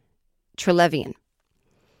Trelevian.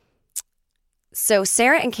 So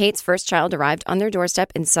Sarah and Kate's first child arrived on their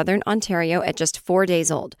doorstep in southern Ontario at just 4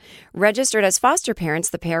 days old. Registered as foster parents,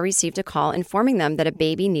 the pair received a call informing them that a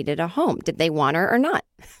baby needed a home. Did they want her or not?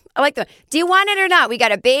 I like the, do you want it or not? We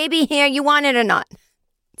got a baby here. You want it or not?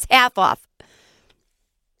 It's half off.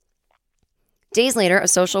 Days later, a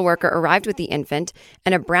social worker arrived with the infant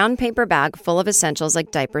and a brown paper bag full of essentials like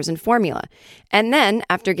diapers and formula. And then,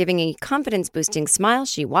 after giving a confidence-boosting smile,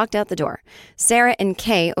 she walked out the door. Sarah and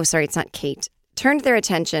Kay, it's not Kate, turned their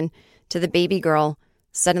attention to the baby girl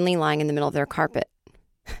suddenly lying in the middle of their carpet.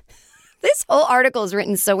 This whole article is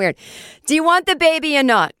written so weird. Do you want the baby or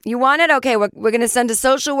not? You want it? Okay, we're going to send a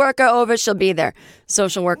social worker over. She'll be there.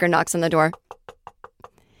 Social worker knocks on the door.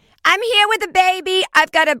 I'm here with a baby.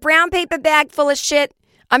 I've got a brown paper bag full of shit.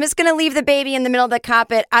 I'm just going to leave the baby in the middle of the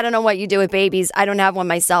carpet. I don't know what you do with babies. I don't have one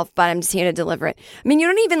myself, but I'm just here to deliver it. I mean, you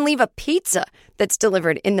don't even leave a pizza that's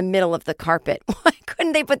delivered in the middle of the carpet. Why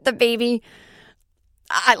couldn't they put the baby?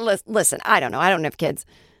 Listen, I don't know. I don't have kids.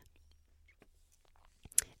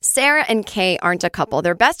 Sarah and Kay aren't a couple.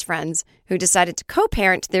 They're best friends who decided to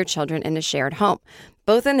co-parent their children in a shared home.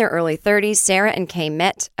 Both in their early 30s, Sarah and Kay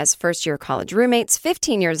met as first-year college roommates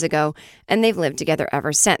 15 years ago, and they've lived together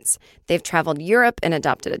ever since. They've traveled Europe and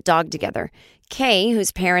adopted a dog together. Kay,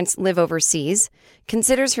 whose parents live overseas,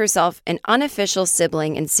 considers herself an unofficial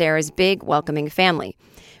sibling in Sarah's big, welcoming family.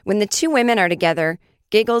 When the two women are together,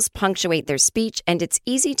 giggles punctuate their speech, and it's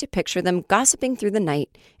easy to picture them gossiping through the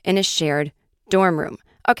night in a shared dorm room.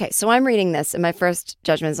 Okay, so I'm reading this, and my first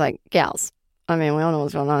judgment is like, gals, I mean, we all know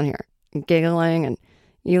what's going on here. Giggling, and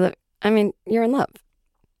you're in love.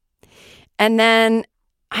 And then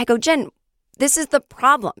I go, Jen, This is the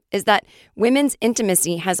problem, is that women's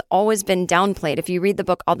intimacy has always been downplayed. If you read the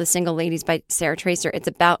book, All the Single Ladies by Sarah Tracer, it's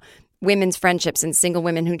about women's friendships and single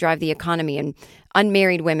women who drive the economy and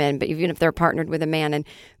unmarried women, but even if they're partnered with a man. And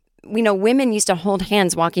we know women used to hold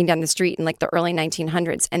hands walking down the street in like the early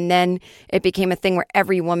 1900s. And then it became a thing where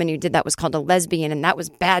every woman who did that was called a lesbian, and that was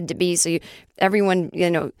bad to be. So everyone,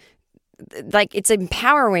 like it's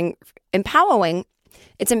empowering.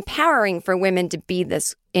 It's empowering for women to be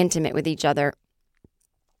this intimate with each other.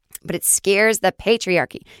 But it scares the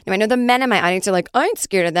patriarchy. Now, I know the men in my audience are like, I ain't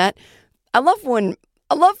scared of that. I love when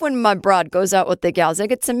my broad goes out with the gals.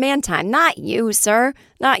 Like, it's a man time. Not you, sir.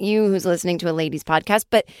 Not you who's listening to a ladies podcast.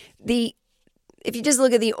 But if you just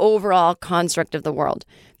look at the overall construct of the world,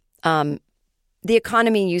 the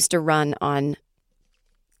economy used to run on,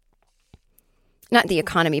 not the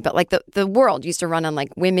economy, but like the world used to run on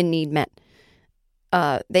like women need men.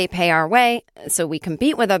 They pay our way, so we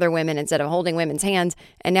compete with other women instead of holding women's hands.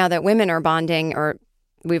 And now that women are bonding, or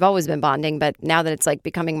we've always been bonding, but now that it's like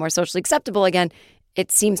becoming more socially acceptable again, it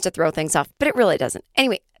seems to throw things off, but it really doesn't.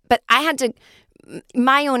 Anyway, but I had to,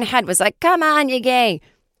 my own head was like, come on, you gay.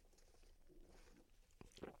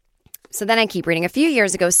 So then I keep reading. A few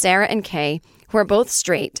years ago, Sarah and Kay, who are both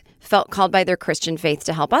straight, felt called by their Christian faith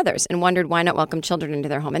to help others and wondered why not welcome children into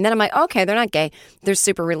their home. And then I'm like, okay, they're not gay. They're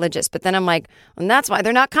super religious. But then I'm like, and that's why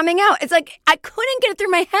they're not coming out. It's like, I couldn't get it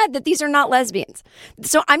through my head that these are not lesbians.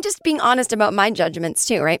 So I'm just being honest about my judgments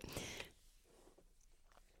too, right?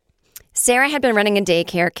 Sarah had been running a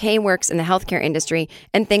daycare. Kay works in the healthcare industry,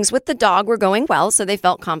 and things with the dog were going well, so they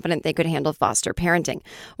felt confident they could handle foster parenting.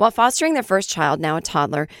 While fostering their first child, now a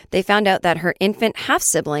toddler, they found out that her infant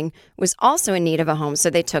half-sibling was also in need of a home, so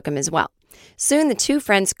they took him as well. Soon, the two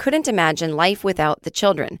friends couldn't imagine life without the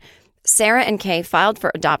children. Sarah and Kay filed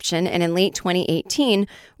for adoption, and in late 2018,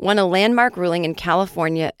 won a landmark ruling in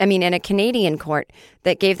in a Canadian court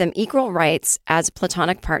that gave them equal rights as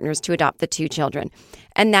platonic partners to adopt the two children.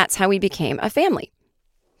 And that's how we became a family.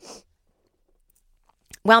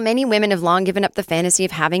 While many women have long given up the fantasy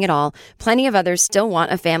of having it all, plenty of others still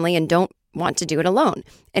want a family and don't want to do it alone.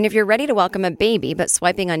 And if you're ready to welcome a baby, but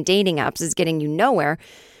swiping on dating apps is getting you nowhere,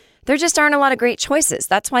 there just aren't a lot of great choices.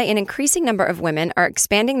 That's why an increasing number of women are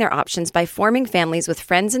expanding their options by forming families with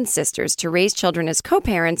friends and sisters to raise children as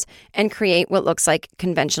co-parents and create what looks like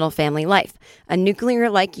conventional family life. A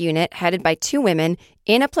nuclear-like unit headed by two women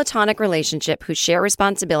in a platonic relationship who share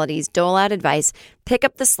responsibilities, dole out advice, pick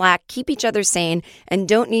up the slack, keep each other sane, and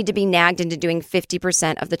don't need to be nagged into doing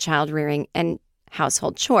 50% of the child rearing and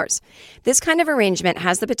household chores. This kind of arrangement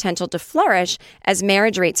has the potential to flourish as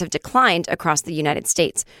marriage rates have declined across the United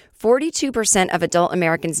States. 42% of adult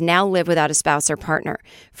Americans now live without a spouse or partner.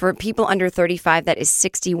 For people under 35, that is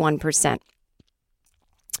 61%.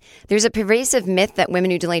 There's a pervasive myth that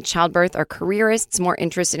women who delay childbirth are careerists more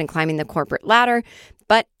interested in climbing the corporate ladder.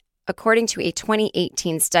 But according to a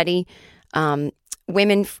 2018 study,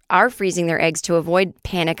 women are freezing their eggs to avoid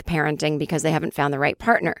panic parenting because they haven't found the right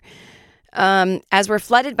partner. As we're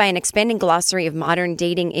flooded by an expanding glossary of modern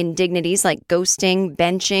dating indignities like ghosting,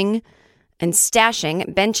 benching, and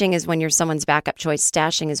stashing. Benching is when you're someone's backup choice.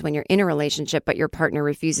 Stashing is when you're in a relationship, but your partner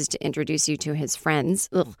refuses to introduce you to his friends.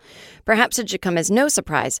 Ugh. Perhaps it should come as no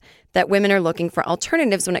surprise that women are looking for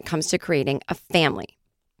alternatives when it comes to creating a family.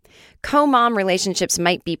 Co-mom relationships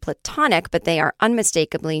might be platonic, but they are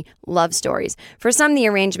unmistakably love stories. For some, the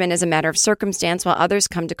arrangement is a matter of circumstance, while others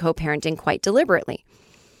come to co-parenting quite deliberately.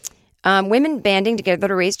 Women banding together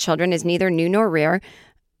to raise children is neither new nor rare.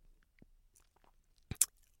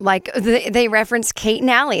 Like they reference Kate and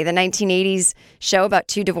Allie, the 1980s show about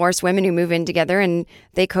two divorced women who move in together and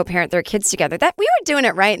they co-parent their kids together. That we were doing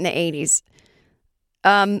it right in the 80s.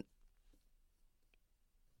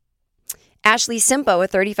 Ashley Simpo, a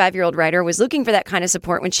 35-year-old writer, was looking for that kind of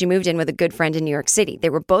support when she moved in with a good friend in New York City. They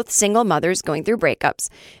were both single mothers going through breakups.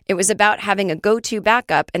 It was about having a go-to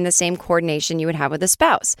backup and the same coordination you would have with a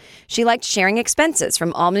spouse. She liked sharing expenses,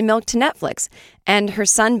 from almond milk to Netflix, and her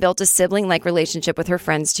son built a sibling-like relationship with her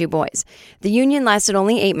friend's two boys. The union lasted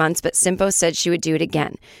only 8 months, but Simpo said she would do it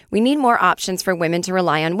again. We need more options for women to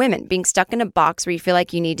rely on women. Being stuck in a box where you feel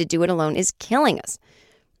like you need to do it alone is killing us.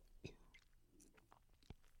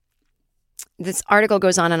 This article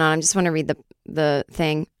goes on and on. I just want to read the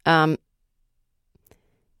thing.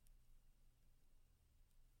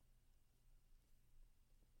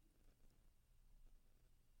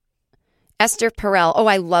 Esther Perel,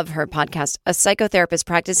 I love her podcast, a psychotherapist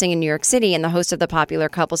practicing in New York City and the host of the popular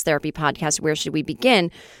couples therapy podcast, Where Should We Begin,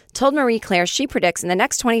 told Marie Claire she predicts in the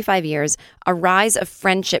next 25 years a rise of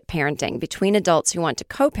friendship parenting between adults who want to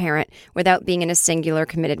co-parent without being in a singular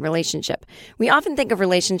committed relationship. We often think of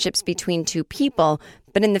relationships between two people,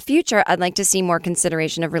 but in the future, I'd like to see more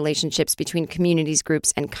consideration of relationships between communities,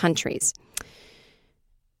 groups, and countries.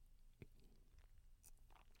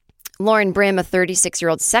 Lauren Brim, a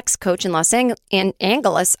 36-year-old sex coach in Los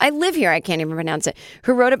Angeles, I live here, I can't even pronounce it,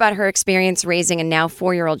 who wrote about her experience raising a now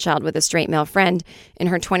 4-year-old child with a straight male friend in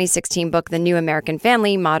her 2016 book, The New American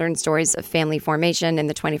Family, Modern Stories of Family Formation in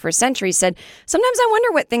the 21st Century, said, sometimes I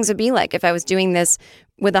wonder what things would be like if I was doing this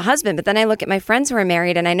with a husband, but then I look at my friends who are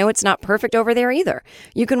married and I know it's not perfect over there either.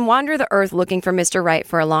 You can wander the earth looking for Mr. Right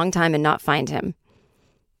for a long time and not find him.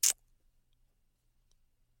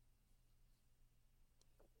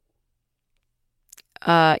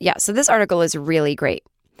 So this article is really great.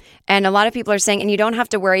 And a lot of people are saying, and you don't have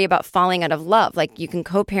to worry about falling out of love. Like you can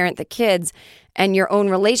co-parent the kids and your own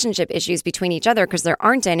relationship issues between each other, because there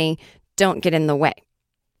aren't any, don't get in the way.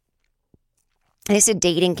 They said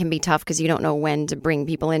dating can be tough because you don't know when to bring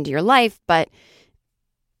people into your life. But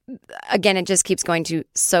again, it just keeps going to,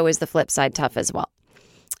 so is the flip side tough as well.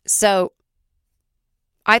 So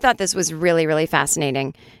I thought this was really, really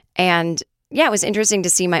fascinating. And yeah, it was interesting to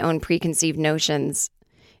see my own preconceived notions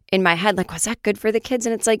in my head. Like, was that good for the kids?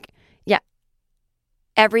 And it's like, yeah,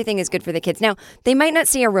 everything is good for the kids. Now, they might not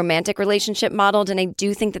see a romantic relationship modeled, and I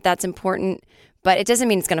do think that that's important, but it doesn't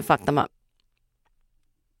mean it's going to fuck them up.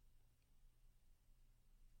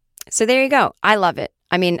 So there you go. I love it.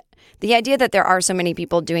 I mean, the idea that there are so many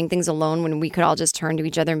people doing things alone when we could all just turn to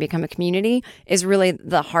each other and become a community is really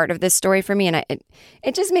the heart of this story for me. And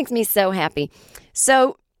it just makes me so happy.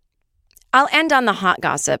 So I'll end on the hot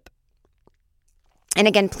gossip. And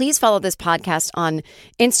again, please follow this podcast on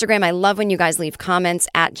Instagram. I love when you guys leave comments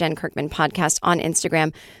at Jen Kirkman Podcast on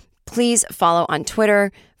Instagram. Please follow on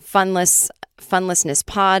Twitter, Funlessness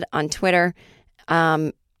Pod on Twitter.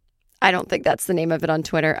 I don't think that's the name of it on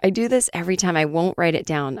Twitter. I do this every time. I won't write it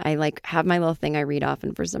down. I have my little thing I read off,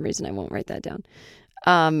 and for some reason I won't write that down.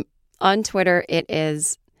 On Twitter, it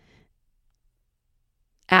is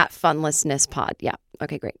at Funlessness Pod. Yeah.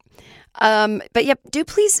 Okay, great. But yep, do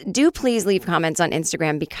please leave comments on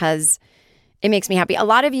Instagram, because it makes me happy. A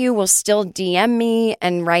lot of you will still DM me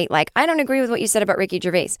and write like, I don't agree with what you said about Ricky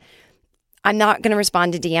Gervais. I'm not going to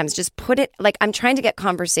respond to DMs. Just put it, like, I'm trying to get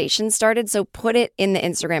conversations started. So put it in the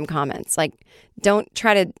Instagram comments. Like, don't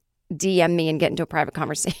try to DM me and get into a private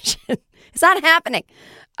conversation. It's not happening.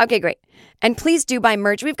 Okay, great. And please do buy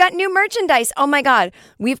merch. We've got new merchandise. Oh my God.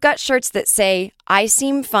 We've got shirts that say, I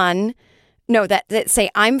seem fun. No, that say,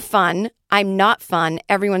 I'm fun. I'm not fun.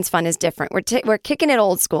 Everyone's fun is different. We're kicking it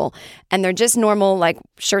old school, and they're just normal, like,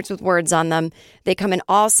 shirts with words on them. They come in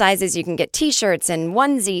all sizes. You can get t-shirts and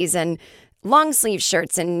onesies and long sleeve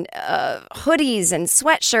shirts and hoodies and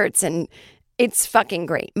sweatshirts, and it's fucking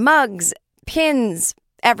great. Mugs, pins,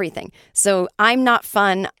 everything. So I'm not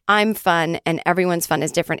fun, I'm fun, and everyone's fun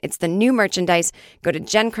is different. It's the new merchandise. Go to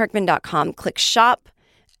jenkirkman.com, click shop,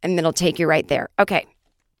 and it'll take you right there. Okay.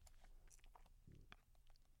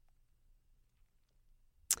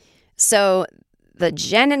 So the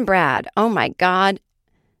Jen and Brad, oh my God,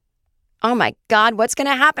 what's going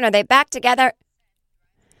to happen? Are they back together?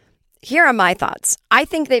 Here are my thoughts. I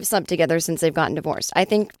think they've slept together since they've gotten divorced. I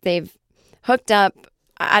think they've hooked up,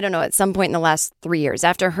 I don't know, at some point in the last 3 years.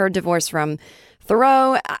 After her divorce from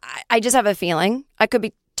Thoreau, I just have a feeling. I could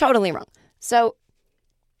be totally wrong. So,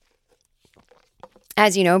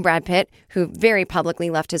 as you know, Brad Pitt, who very publicly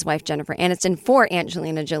left his wife Jennifer Aniston for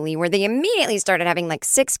Angelina Jolie, where they immediately started having like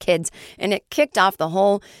 6 kids, and it kicked off the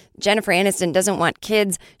whole Jennifer Aniston doesn't want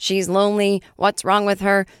kids. She's lonely. What's wrong with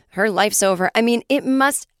her? Her life's over. I mean,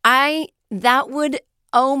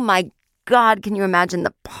 oh my God, can you imagine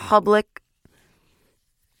the public?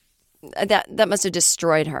 That must have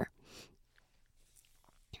destroyed her.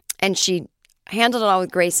 And she handled it all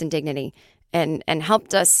with grace and dignity. And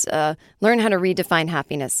helped us learn how to redefine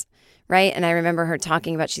happiness, right? And I remember her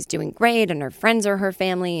talking about she's doing great, and her friends are her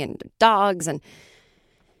family and dogs, and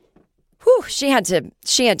she had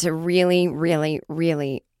to really, really,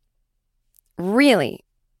 really, really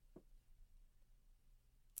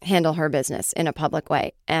handle her business in a public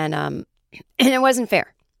way, and it wasn't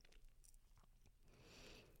fair.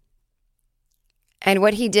 And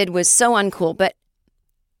what he did was so uncool, but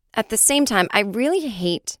at the same time, I really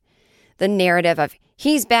hate the narrative of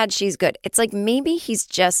he's bad, she's good. It's like maybe he's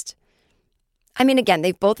just, I mean, again,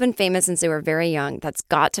 they've both been famous since they were very young. That's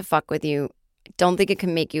got to fuck with you. I don't think it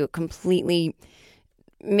can make you a completely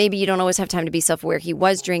maybe you don't always have time to be self-aware. He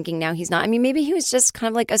was drinking, now he's not. I mean, maybe he was just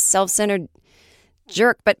kind of like a self-centered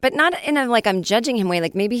jerk, but not in a like I'm judging him way.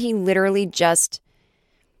 Like maybe he literally just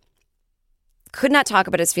could not talk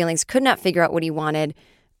about his feelings, could not figure out what he wanted,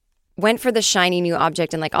 went for the shiny new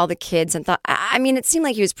object and like all the kids and thought, I mean, it seemed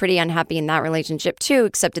like he was pretty unhappy in that relationship too,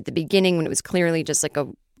 except at the beginning when it was clearly just like a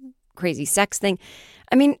crazy sex thing.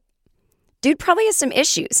 I mean, dude probably has some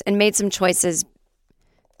issues and made some choices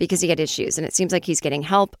because he had issues, and it seems like he's getting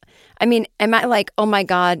help. I mean, am I like, oh my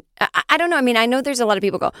God, I don't know. I mean, I know there's a lot of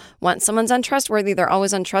people go, once someone's untrustworthy, they're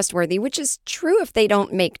always untrustworthy, which is true if they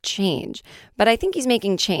don't make change. But I think he's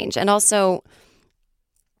making change. And also,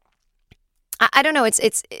 I don't know,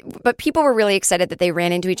 but people were really excited that they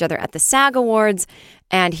ran into each other at the SAG Awards,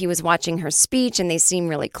 and he was watching her speech, and they seem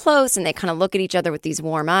really close, and they kind of look at each other with these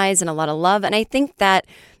warm eyes and a lot of love. And I think that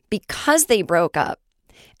because they broke up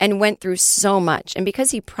and went through so much, and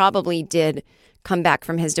because he probably did come back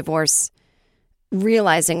from his divorce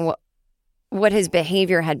realizing what his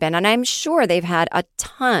behavior had been, and I'm sure they've had a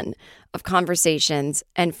ton of conversations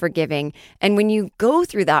and forgiving. And when you go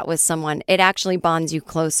through that with someone, it actually bonds you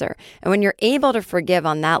closer. And when you're able to forgive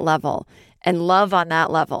on that level and love on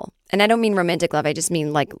that level, and I don't mean romantic love, I just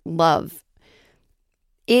mean like love,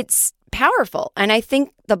 it's powerful. And I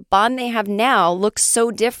think the bond they have now looks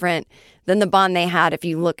so different than the bond they had. If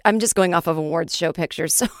you look, I'm just going off of awards show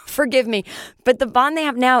pictures, so forgive me. But the bond they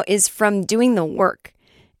have now is from doing the work.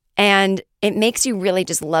 And it makes you really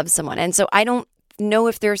just love someone. And so I don't know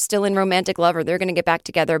if they're still in romantic love or they're going to get back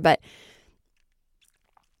together, but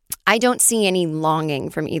I don't see any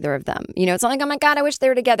longing from either of them. You know, it's not like, oh my God, I wish they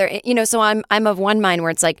were together. You know, so I'm of one mind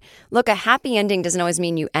where it's like, look, a happy ending doesn't always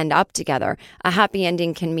mean you end up together. A happy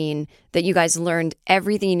ending can mean that you guys learned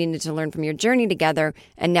everything you needed to learn from your journey together,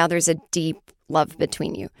 and now there's a deep love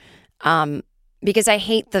between you. Because I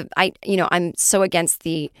hate I'm so against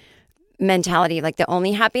the mentality like the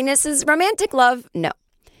only happiness is romantic love. No.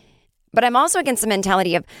 But I'm also against the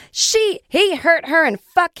mentality of he hurt her and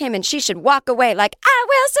fuck him and she should walk away like, I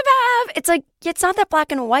will survive. It's like, it's not that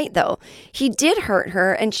black and white though. He did hurt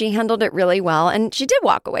her and she handled it really well and she did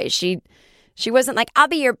walk away. She wasn't like, I'll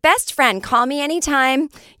be your best friend. Call me anytime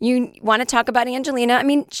you want to talk about Angelina. I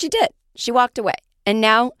mean, she did. She walked away. And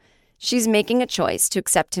now she's making a choice to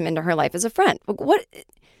accept him into her life as a friend. What?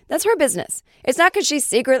 That's her business. It's not because she's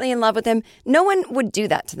secretly in love with him. No one would do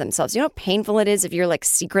that to themselves. You know how painful it is if you're like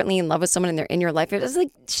secretly in love with someone and they're in your life? It's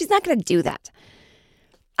like, she's not going to do that.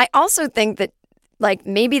 I also think that like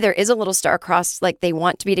maybe there is a little star-crossed, like they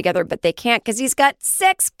want to be together, but they can't because he's got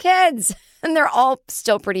 6 kids and they're all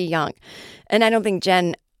still pretty young. And I don't think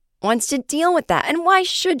Jen wants to deal with that. And why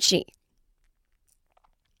should she?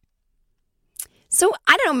 So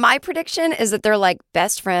I don't know. My prediction is that they're like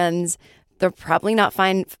best friends. They'll probably not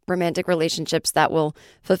find romantic relationships that will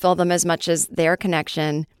fulfill them as much as their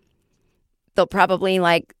connection. They'll probably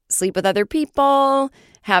like sleep with other people,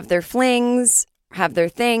 have their flings, have their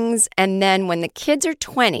things. And then when the kids are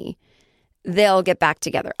 20, they'll get back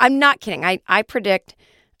together. I'm not kidding. I predict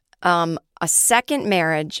a second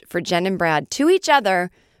marriage for Jen and Brad to each other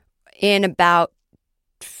in about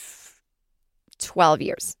 12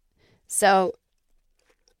 years. So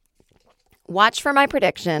watch for my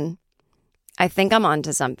prediction. I think I'm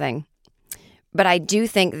onto something, but I do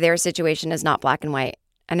think their situation is not black and white.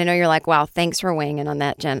 And I know you're like, wow, thanks for weighing in on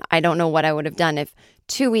that, Jen. I don't know what I would have done if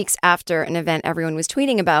 2 weeks after an event everyone was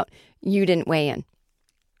tweeting about, you didn't weigh in.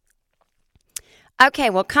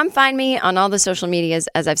 Okay, well, come find me on all the social medias,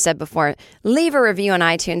 as I've said before. Leave a review on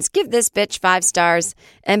iTunes. Give this bitch 5 stars.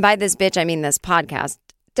 And by this bitch, I mean this podcast.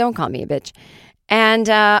 Don't call me a bitch. And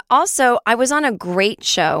also, I was on a great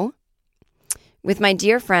show with my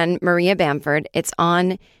dear friend, Maria Bamford. It's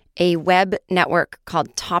on a web network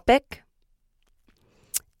called Topic.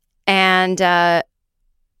 And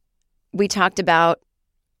we talked about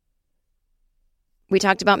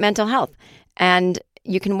mental health. And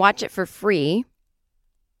you can watch it for free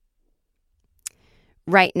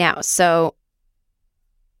right now. So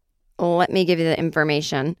let me give you the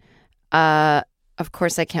information. Of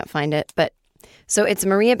course, I can't find it. But so it's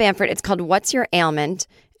Maria Bamford. It's called What's Your Ailment?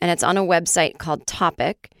 And it's on a website called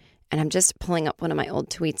Topic. And I'm just pulling up one of my old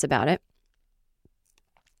tweets about it.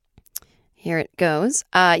 Here it goes.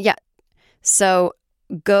 So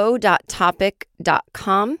go.topic.com.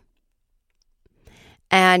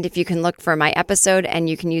 And if you can look for my episode and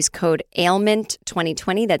you can use code AILMENT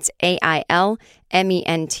 2020, that's AILMENT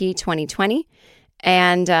 2020.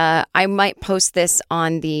 And I might post this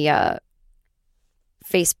on the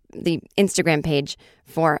the Instagram page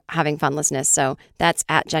for Having Funlessness. So that's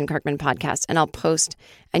at Jen Kirkman Podcast. And I'll post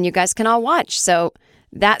and you guys can all watch. So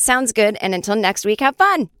That sounds good. And until next week, have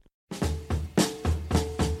fun.